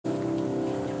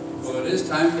Well, it is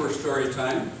time for story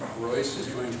time. Royce is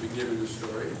going to be giving the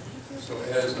story. So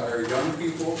as our young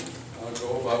people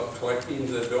go about collecting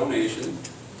the donation,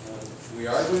 we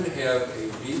are going to have a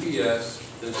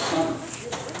VBS this summer.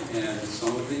 And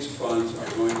some of these funds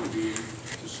are going to be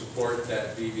to support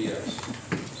that VBS.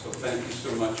 So thank you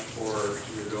so much for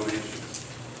your donation.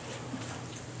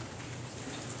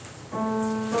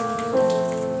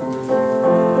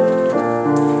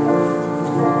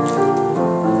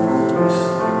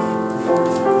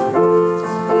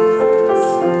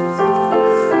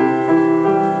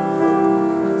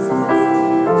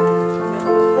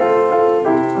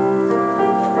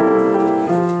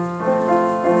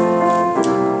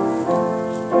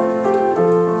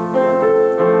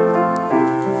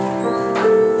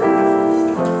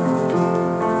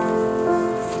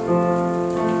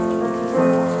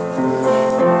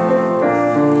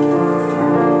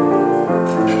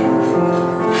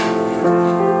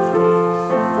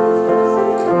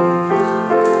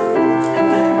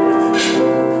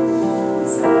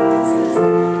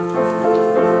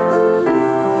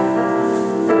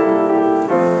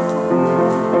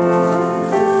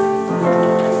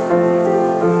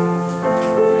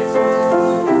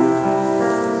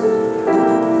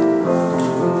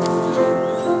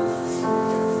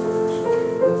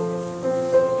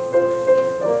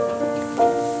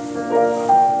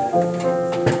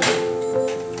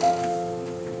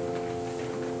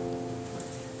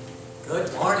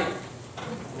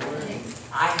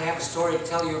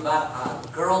 Tell you about a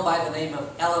girl by the name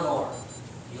of Eleanor.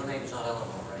 Your name's not Eleanor,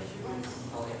 right?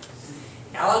 Okay.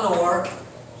 Eleanor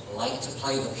liked to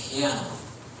play the piano.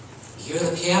 You hear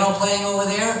the piano playing over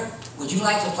there? Would you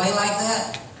like to play like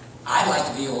that? I'd like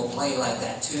to be able to play like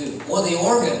that too. Or the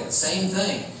organ, same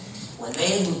thing. When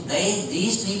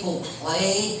these people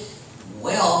play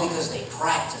well because they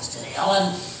practiced.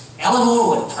 And Eleanor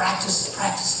would practice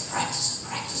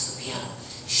the piano.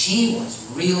 She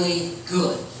was really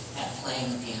good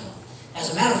playing the piano.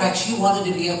 As a matter of fact, she wanted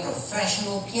to be a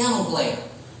professional piano player.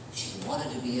 She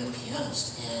wanted to be a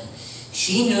pianist. And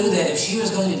she knew that if she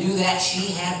was going to do that,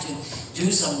 she had to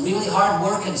do some really hard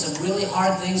work and some really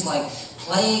hard things like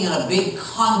playing in a big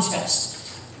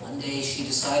contest. One day she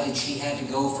decided she had to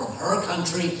go from her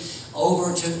country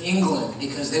over to England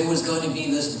because there was going to be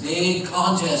this big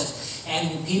contest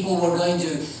and people were going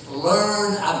to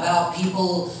learn about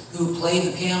people who played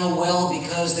the piano well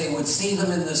because they would see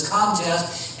them in this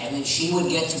contest, and then she would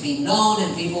get to be known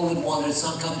and people would want to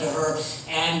come to her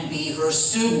and be her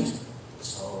student.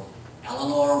 So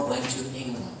Eleanor went to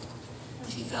England.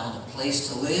 She found a place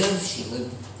to live,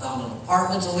 found an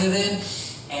apartment to live in,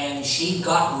 and she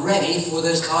got ready for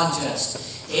this contest.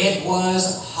 It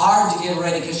was hard to get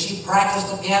ready because she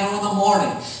practiced the piano in the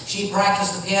morning. She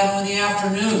practiced the piano in the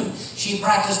afternoon. She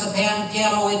practiced the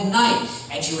piano at night.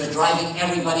 And she was driving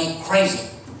everybody crazy.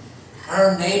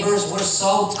 Her neighbors were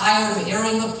so tired of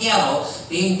hearing the piano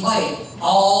being played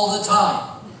all the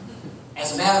time.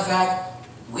 As a matter of fact,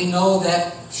 we know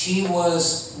that she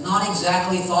was not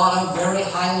exactly thought of very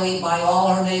highly by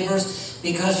all her neighbors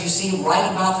because you see, right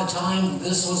about the time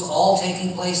this was all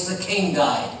taking place, the king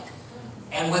died.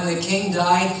 And when the king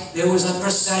died, there was a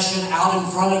procession out in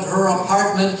front of her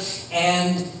apartment,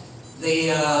 and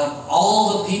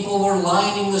all the people were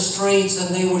lining the streets,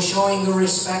 and they were showing the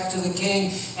respect to the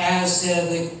king as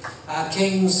the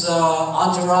king's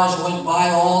entourage went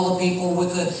by. All the people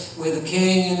with the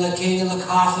king and the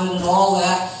coffin and all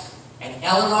that. And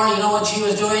Eleanor, you know what she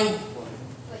was doing?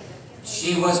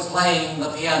 She was playing the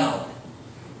piano.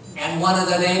 And one of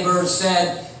the neighbors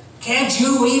said, "Can't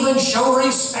you even show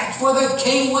respect for the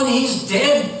king when he's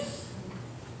dead?"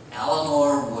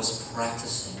 Eleanor was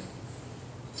practicing,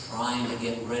 trying to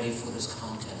get ready for this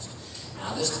contest.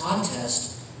 Now this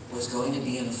contest was going to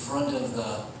be in front of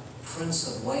the Prince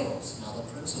of Wales. Now the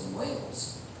Prince of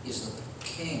Wales is the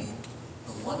king,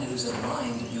 the one who's in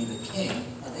line to be the king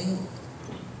of England.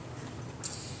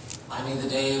 Finally the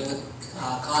day of the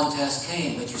contest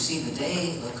came, but you see the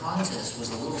day of the contest was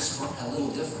a little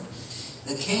different.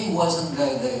 The king wasn't,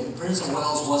 the Prince of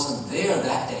Wales wasn't there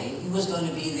that day. He was going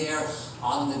to be there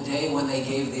on the day when they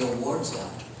gave the awards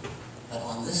out. But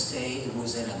on this day, it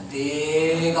was in a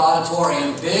big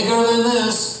auditorium, bigger than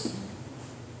this,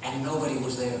 and nobody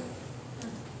was there.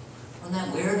 Wasn't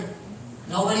that weird?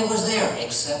 Nobody was there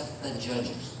except the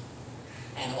judges.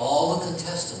 And all the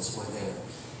contestants were there.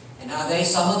 And now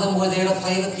some of them were there to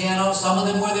play the piano, some of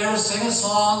them were there to sing a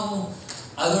song,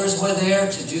 others were there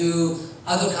to do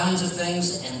other kinds of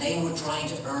things, and they were trying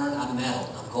to earn a medal,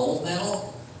 a gold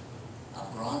medal,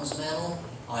 a bronze medal,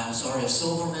 a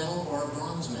silver medal, or a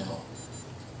bronze medal.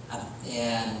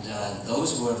 And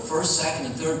those were first, second,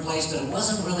 and third place, but it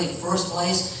wasn't really first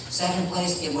place, second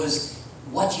place. It was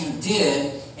what you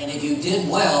did, and if you did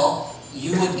well,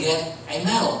 you would get a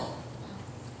medal.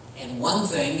 In one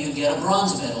thing, you'd get a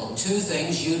bronze medal. In two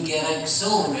things, you'd get a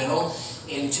silver medal.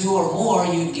 In two or more,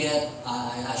 you'd get,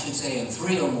 I should say in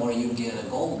three or more, you'd get a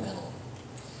gold medal.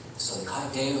 So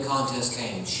the day of the contest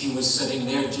came. She was sitting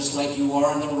there just like you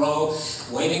are in the row,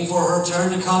 waiting for her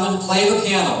turn to come and play the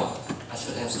piano. I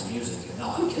should have some music here. No,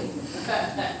 I'm kidding.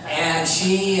 And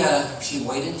she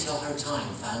waited till her time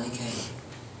finally came.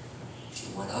 She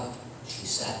went up, she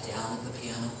sat down at the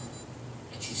piano,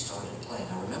 and she started playing.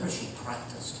 I remember she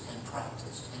practiced and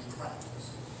practiced and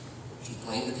practiced. She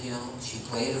played the piano, she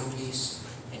played her piece,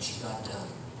 and she got done.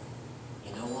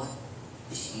 You know what?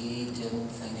 She didn't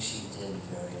think she did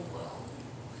very well.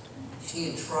 She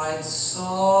had tried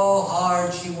so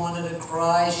hard, she wanted to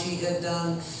cry. She had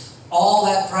done all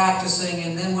that practicing,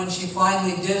 and then when she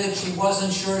finally did it, she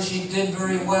wasn't sure she did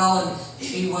very well, and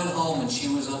she went home and she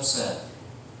was upset.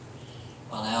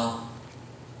 Well, now,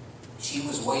 she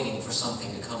was waiting for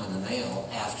something to come in the mail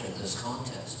after this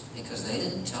contest, because they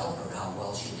didn't tell her how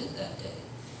well she did that day.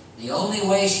 The only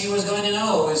way she was going to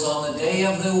know is on the day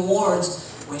of the awards,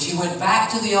 when she went back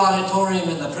to the auditorium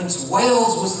and the Prince of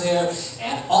Wales was there,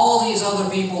 and all these other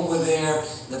people were there.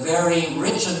 The very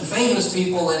rich and famous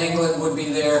people in England would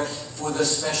be there for the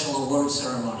special award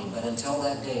ceremony. But until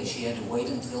that day, she had to wait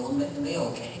until the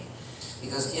mail came.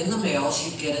 Because in the mail,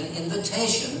 she'd get an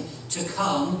invitation to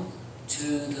come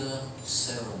to the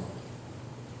ceremony.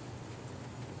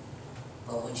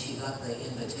 But when she got the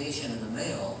invitation in the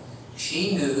mail,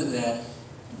 she knew that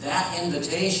that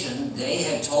invitation,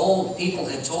 people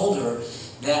had told her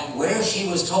that where she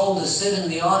was told to sit in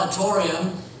the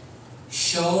auditorium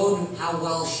showed how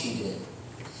well she did.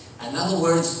 In other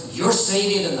words, you're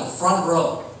seated in the front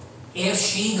row. If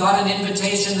she got an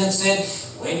invitation that said,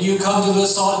 when you come to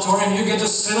this auditorium, you get to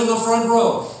sit in the front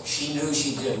row, she knew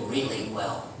she did really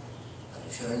well. But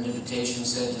if her invitation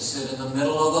said to sit in the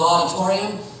middle of the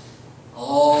auditorium,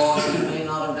 oh, she may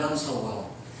not have done so well.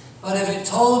 But if it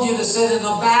told you to sit in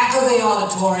the back of the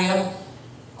auditorium,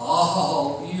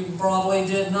 oh, you probably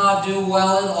did not do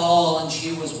well at all. And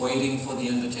she was waiting for the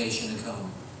invitation to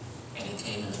come. And it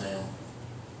came in the mail.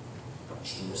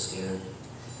 She was scared.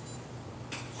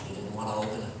 She didn't want to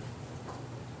open it.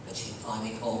 But she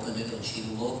finally opened it and she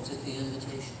looked at the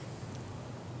invitation.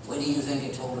 Where do you think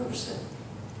it told her to sit?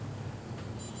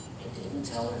 It didn't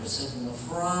tell her to sit in the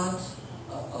front.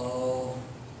 Uh-oh.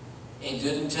 It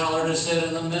didn't tell her to sit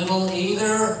in the middle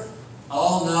either.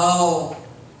 Oh no.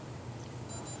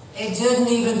 It didn't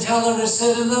even tell her to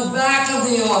sit in the back of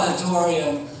the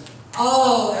auditorium.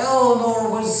 Oh, Eleanor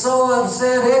was so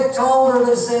upset. It told her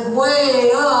to sit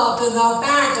way up in the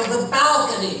back of the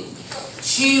balcony.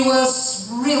 She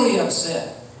was really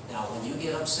upset. Now, when you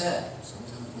get upset,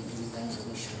 sometimes we do things that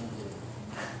we shouldn't do.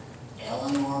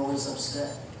 Eleanor was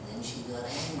upset, and then she got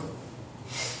angry.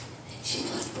 And she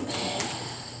got mad.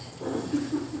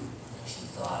 She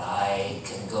thought, I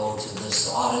can go to this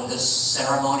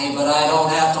ceremony, but I don't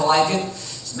have to like it.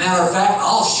 As a matter of fact,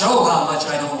 I'll show how much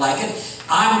I don't like it.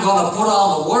 I'm going to put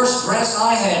on the worst dress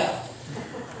I have.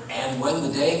 And when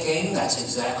the day came, that's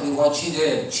exactly what she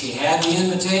did. She had the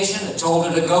invitation. It told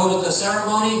her to go to the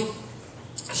ceremony.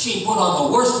 She put on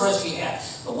the worst dress she had.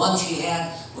 The one she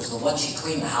had was the one she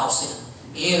cleaned the house in.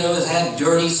 It had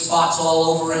dirty spots all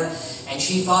over it. And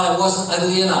she thought it wasn't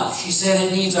ugly enough. She said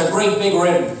it needs a great big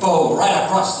red bow right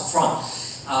across the front.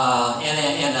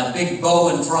 And a big bow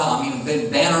in front. I mean, a big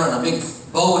banner and a big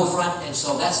bow in front. And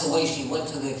so that's the way she went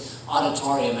to the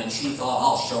auditorium. And she thought,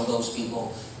 I'll show those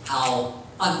people how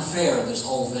unfair this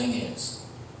whole thing is.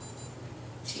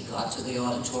 She got to the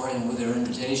auditorium with her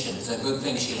invitation. It's a good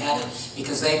thing she had it,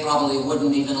 because they probably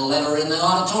wouldn't even let her in the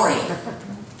auditorium.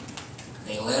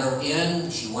 They let her in,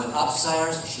 she went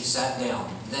upstairs, she sat down.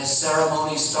 The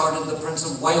ceremony started, the Prince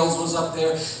of Wales was up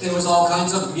there, there was all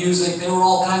kinds of music, there were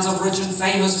all kinds of rich and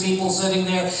famous people sitting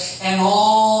there, and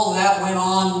all that went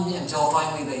on until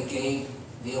finally they gave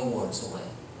the awards away.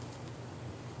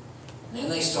 And then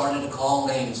they started to call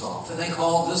names off, and they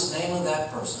called this name of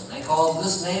that person, they called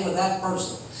this name of that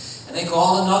person, and they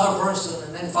called another person,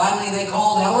 and then finally they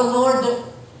called Eleanor.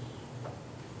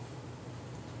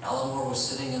 Eleanor was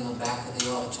sitting in the back of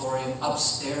the auditorium,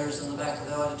 upstairs in the back of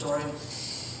the auditorium,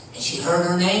 and she heard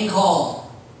her name called.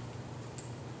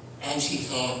 And she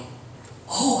thought,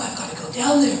 oh, I've got to go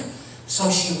down there. So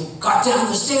she got down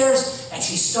the stairs, and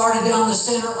she started down the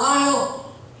center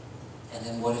aisle. And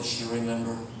then what did she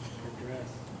remember? Her dress.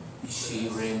 She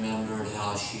remembered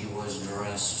how she was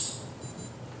dressed.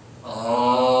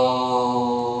 Oh,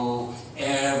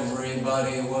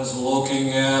 Everybody was looking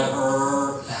at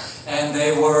her, and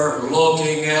they were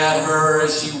looking at her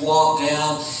as she walked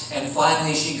down, and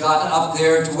finally she got up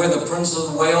there to where the Prince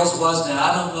of Wales was, and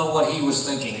I don't know what he was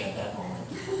thinking at that moment.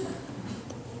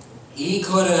 He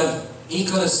could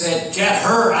have said, "Get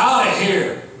her out of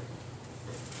here!"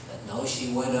 But no,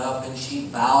 she went up and she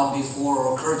bowed before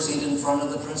or curtsied in front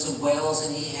of the Prince of Wales,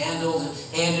 and he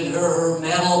handed her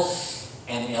medal,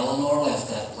 and Eleanor left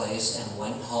that place and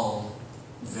went home,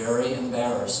 very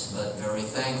embarrassed, but very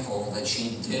thankful that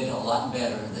she did a lot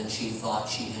better than she thought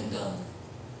she had done.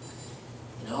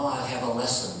 You know, I have a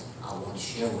lesson I want to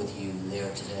share with you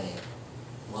there today.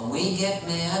 When we get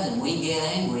mad and we get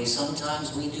angry,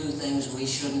 sometimes we do things we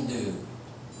shouldn't do.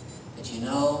 But you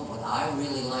know, what I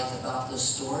really like about this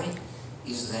story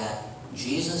is that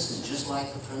Jesus is just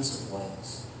like the Prince of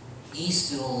Wales. He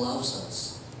still loves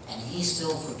us, and He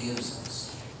still forgives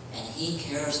us, and He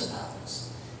cares about us.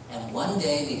 And one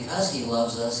day, because He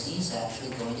loves us, He's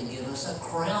actually going to give us a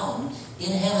crown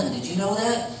in heaven. Did you know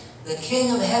that? The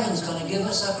King of Heaven is going to give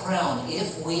us a crown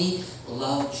if we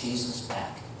love Jesus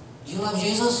back. Do you love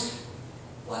Jesus?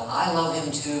 Well, I love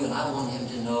Him too, and I want Him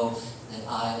to know that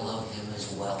I love Him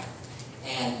as well.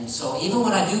 And so even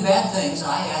when I do bad things,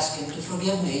 I ask Him to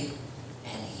forgive me,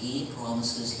 and He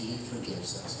promises He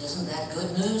forgives us. Isn't that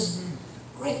good news?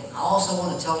 Great. I also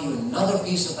want to tell you another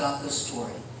piece about this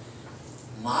story.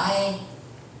 My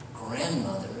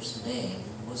grandmother's name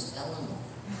was Eleanor.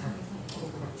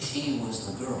 She was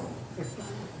the girl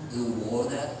who wore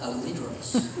that ugly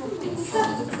dress in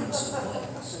front of the Prince of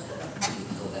Wales.